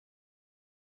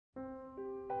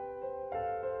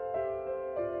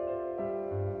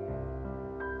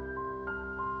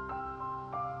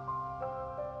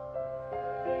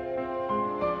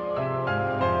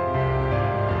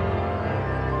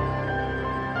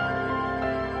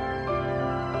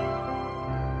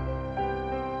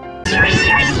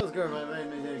girl.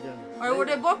 Or were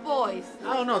they both boys?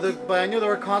 I don't know, but I knew they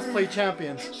were cosplay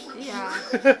champions. Yeah.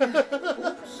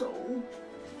 So.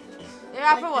 Their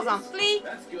outfit was on fleek.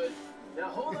 That's good. Now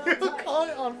hold on. You call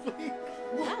it on fleek?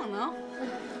 I don't know.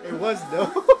 It was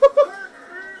though.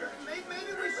 Maybe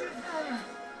we should.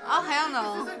 Oh hell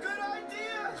no. This is a good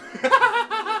idea.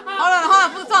 Hold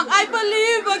on, for the song. I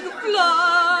believe I can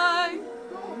fly.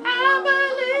 I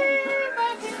believe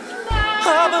I can fly. I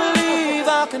believe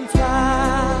I can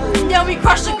fly. Then we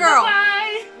crushed the girl.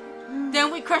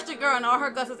 Then we crushed the girl and all her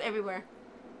guts was everywhere.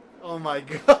 Oh my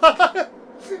god.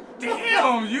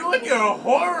 Damn, you and your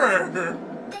horror.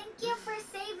 Thank you for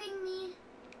saving me.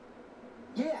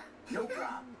 Yeah, no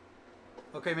problem.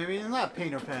 Okay, maybe it's not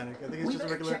pain or panic. I think it's just a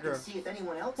regular girl. See if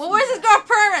anyone else Well, where's this girl's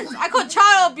parents? I call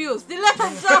child abuse. They left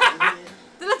herself.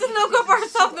 They let this little girl by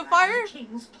herself in the fire.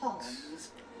 King's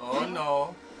palms. Oh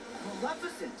no.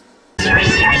 Maleficent.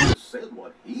 Said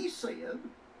what he said.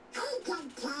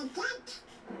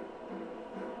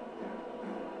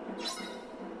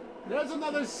 There's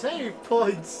another save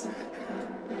points.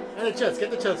 And the chest.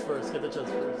 Get the chest first. Get the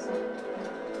chest first.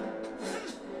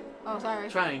 Oh, sorry.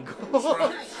 Triangle.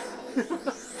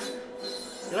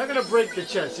 You're not gonna break the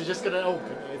chest. You're just gonna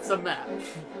open it. It's a map.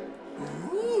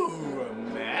 Ooh, a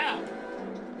map.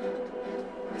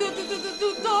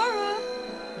 Dora.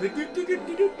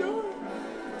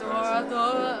 Dora.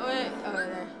 Dora. Wait. Oh,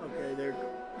 there. Okay, there.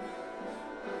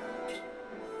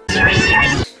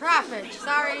 Traffic.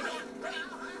 Sorry.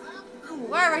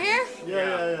 Where, over here?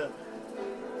 Yeah.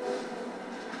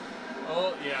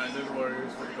 Oh yeah, Ninja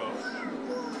Warriors. Where'd it go?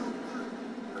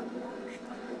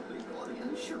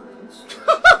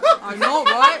 I know,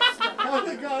 right? Oh,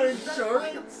 they got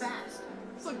insurance.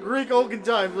 It's a Greek old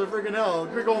time for the freaking hell.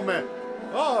 Greek old man.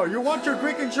 Oh, you want your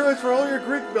Greek insurance for all your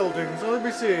Greek buildings? So let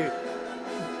me see.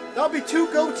 That'll be 2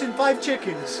 goats and 5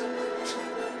 chickens.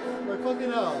 Like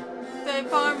fucking hell. State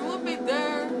Farm will be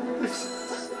there.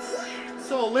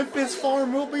 So Olympus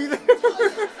Farm will be there.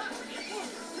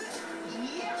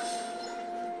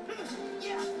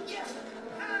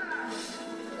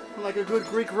 Like a good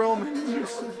Greek Roman.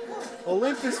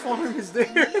 Olympus Farm is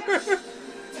there.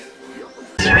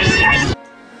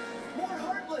 More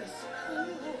heartless.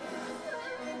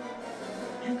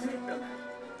 You take them.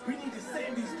 We need to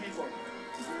save these people.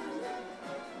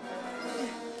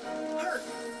 Hurt.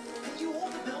 Can you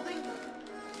hold the building?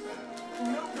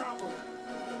 No problem.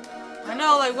 I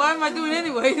know, like, what am I doing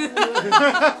anyway?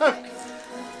 I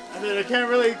mean, I can't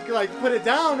really, like, put it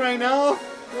down right now.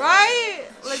 Right?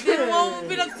 Like, then what would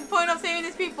be the point of saving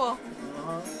these people?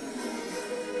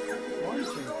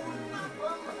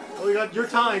 Oh, you got your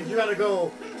time. You gotta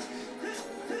go.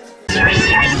 Yeah,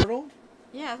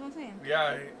 that's what I'm saying.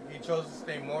 Yeah, he chose to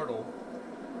stay mortal.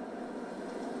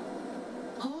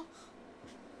 Huh?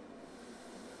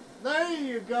 There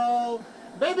you go.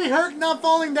 Baby Herc not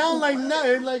falling down like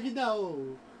no, like you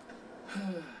know.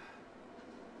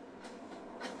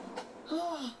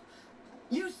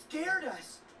 You scared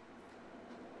us.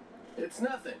 It's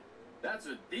nothing. That's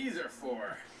what these are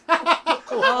for.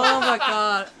 Oh my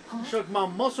god. Shook my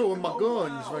muscle with my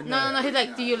guns right now. No, he's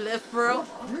like, do you live, bro?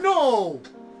 No.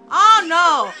 Oh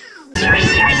no!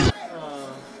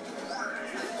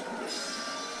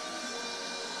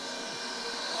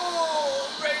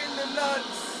 Oh, right in the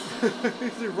nuts.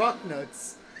 It's rock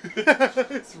nuts.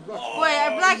 It's rock. Wait,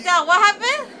 I blacked out. What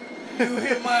happened? You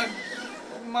hit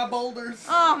my boulders.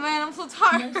 Oh man, I'm so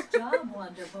tired. Nice job,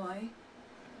 Wonder Boy.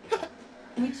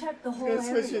 We checked the whole Let's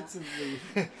switch area. it to me.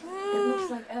 It looks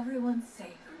like everyone's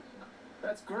safe.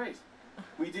 That's great.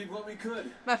 We did what we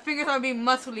could. My fingers are being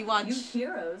muscly. Watch. You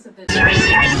heroes have been.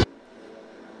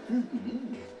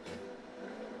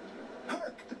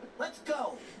 Herc, let's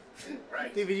go.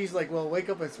 Right. DVD's like, well, wake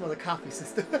up and smell the coffee,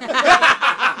 sister. I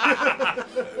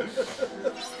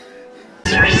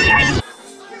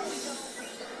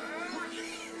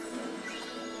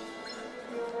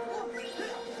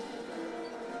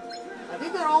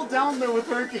think they're all down there with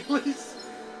Hercules.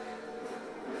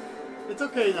 It's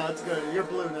okay now, it's good. You're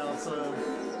blue now, so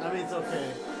I mean it's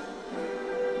okay.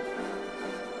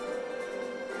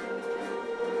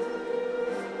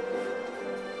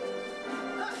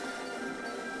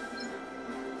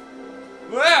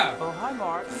 Where? Oh, hi,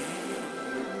 Mark.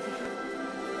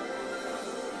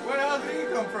 Where the hell did you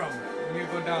come from? You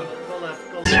go down. Go left,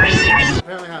 go left.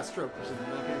 Apparently I had a stroke or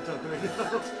something. I can't talk right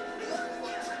now.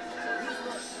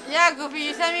 Yeah, Goofy,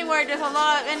 you sent me where there's a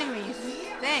lot of enemies.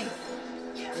 Thanks.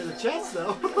 There's a chest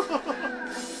though.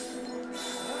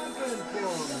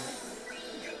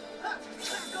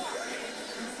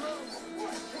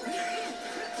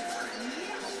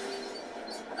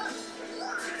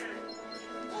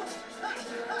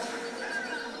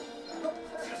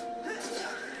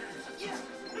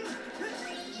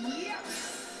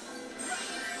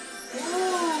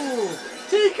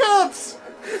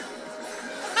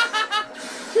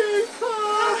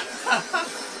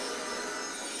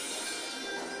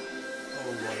 Oh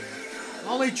boy.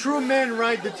 Only true men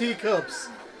ride the teacups.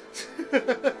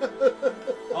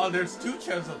 Oh, there's 2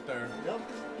 chairs up there. Yep.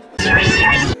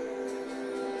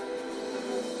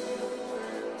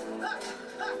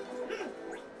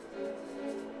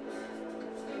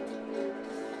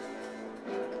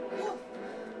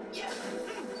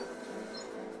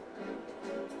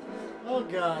 Oh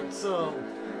god, so...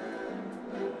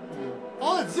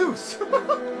 Oh, it's Zeus!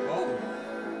 Oh.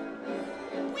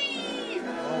 Whee!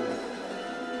 Oh.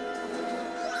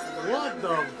 What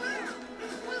the...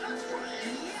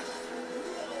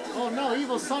 Oh no,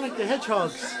 evil Sonic the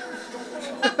Hedgehogs!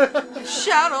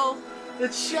 Shadow.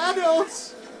 It's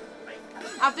Shadows!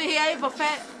 After he ate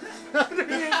buffet.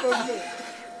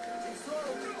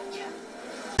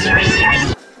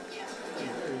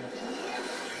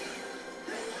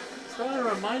 It's starting to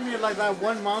remind me of like that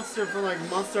one monster from like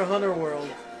Monster Hunter World.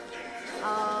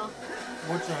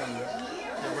 Which one?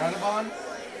 The Radabon?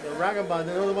 The Ragabond,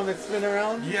 you know the one that's spinning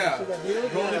around? Yeah.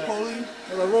 Roly-poly?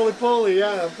 Oh, the roly-poly,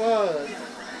 yeah, fuck.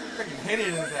 Freaking hit it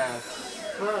in his ass.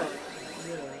 Fuck.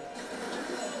 Yeah.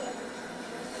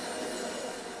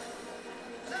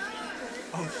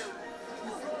 Oh,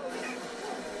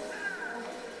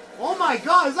 Oh my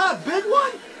god, is that a big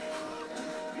one?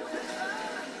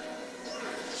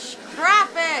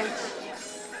 Scrap it.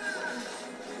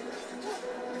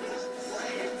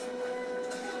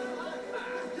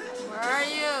 Where are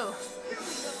you?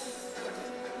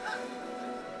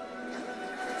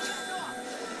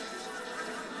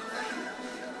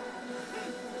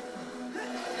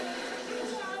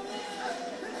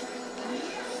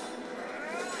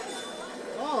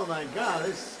 Oh my god,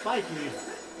 it's spiky.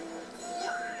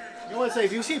 You know what I say,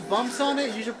 if you see bumps on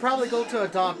it, you should probably go to a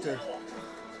doctor.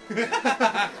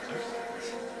 now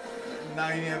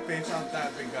you need to face off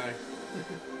that big guy.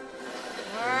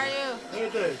 Where are you?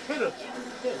 Right there, hit him.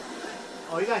 Hit.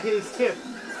 Oh, you gotta hit his tip.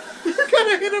 You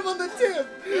gotta hit him on the tip.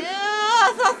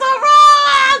 Yeah, that's so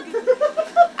wrong!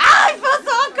 I feel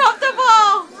so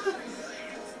uncomfortable!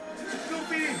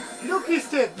 Goofy! Yuki's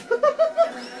tip.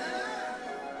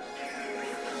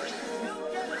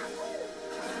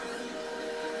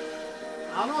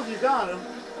 I don't know if you got him.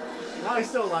 Now he's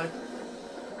still alive.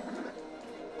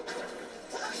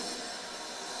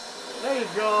 There you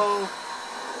go.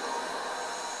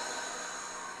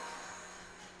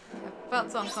 I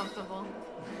felt so uncomfortable.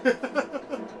 Hit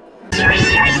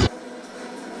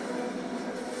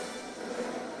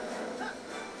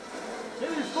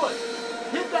his foot.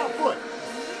 Hit that foot.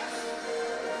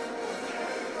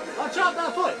 Watch out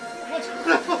that foot. Watch out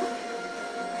that foot.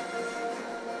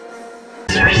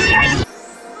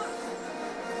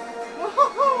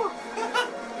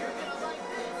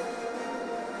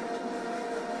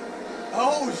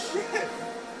 Oh shit!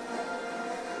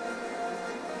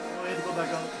 Oh, I had to go back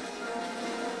up.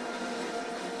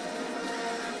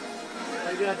 Oh,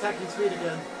 you got attacking speed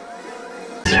again.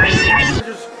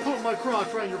 Just put my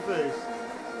crotch right in your face.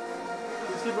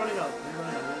 Just keep running up. Keep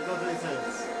running up. Go to his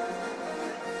heads.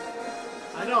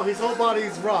 I know, his whole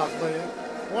body's rock, but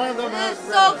one of them has This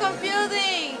is so red.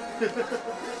 confusing!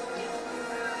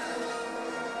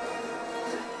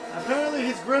 Apparently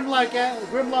his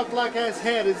Grimlock-like ass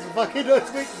head is fucking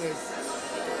his weakness.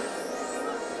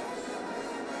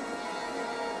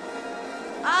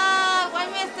 Ah, I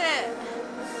missed it!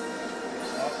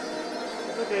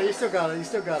 It's okay, you still got it, you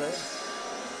still got it.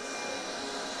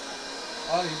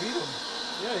 Oh, you beat him.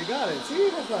 Yeah, you got it. See,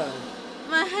 high five.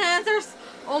 My hands are...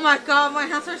 Oh my god, my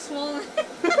hands are swollen.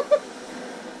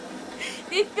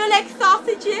 They feel like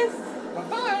sausages.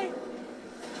 Bye-bye!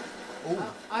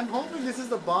 Oh. I'm hoping this is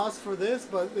the boss for this,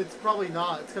 but it's probably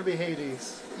not. It's gonna be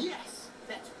Hades. Yes,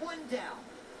 that's one down.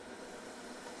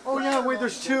 Oh yeah, wait,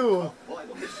 there's two.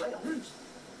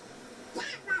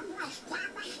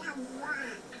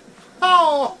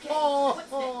 Oh!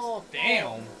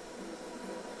 Damn!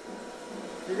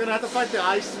 You're gonna have to fight the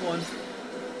ice one.